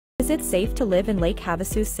Is it safe to live in Lake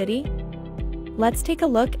Havasu City? Let's take a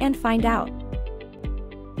look and find out.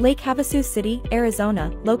 Lake Havasu City,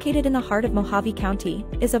 Arizona, located in the heart of Mojave County,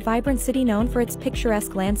 is a vibrant city known for its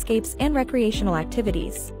picturesque landscapes and recreational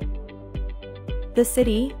activities. The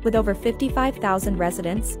city, with over 55,000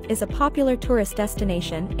 residents, is a popular tourist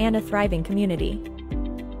destination and a thriving community.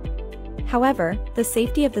 However, the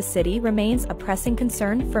safety of the city remains a pressing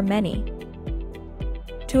concern for many.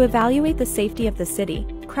 To evaluate the safety of the city,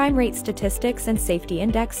 crime rate statistics and safety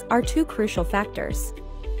index are two crucial factors.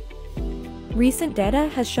 Recent data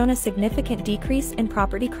has shown a significant decrease in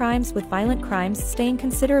property crimes, with violent crimes staying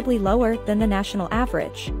considerably lower than the national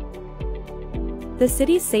average. The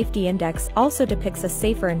city's safety index also depicts a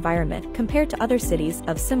safer environment compared to other cities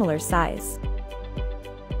of similar size.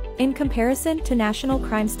 In comparison to national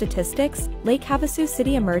crime statistics, Lake Havasu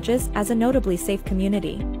City emerges as a notably safe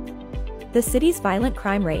community. The city's violent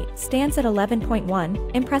crime rate stands at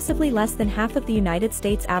 11.1, impressively less than half of the United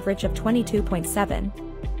States average of 22.7.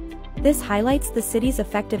 This highlights the city's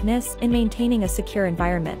effectiveness in maintaining a secure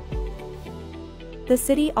environment. The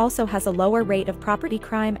city also has a lower rate of property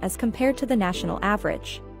crime as compared to the national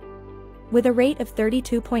average. With a rate of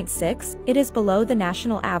 32.6, it is below the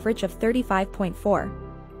national average of 35.4.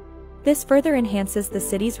 This further enhances the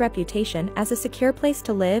city's reputation as a secure place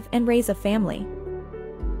to live and raise a family.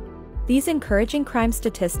 These encouraging crime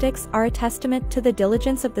statistics are a testament to the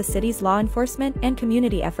diligence of the city's law enforcement and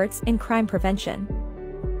community efforts in crime prevention.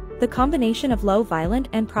 The combination of low violent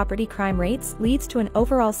and property crime rates leads to an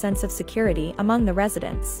overall sense of security among the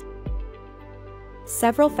residents.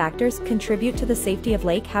 Several factors contribute to the safety of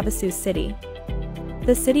Lake Havasu City.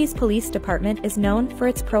 The city's police department is known for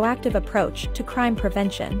its proactive approach to crime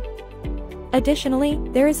prevention. Additionally,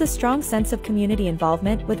 there is a strong sense of community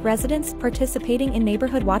involvement, with residents participating in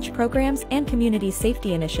neighborhood watch programs and community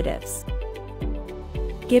safety initiatives.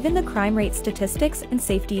 Given the crime rate statistics and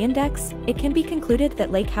safety index, it can be concluded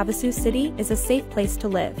that Lake Havasu City is a safe place to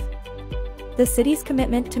live. The city's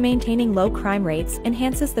commitment to maintaining low crime rates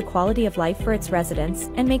enhances the quality of life for its residents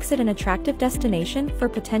and makes it an attractive destination for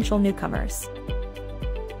potential newcomers.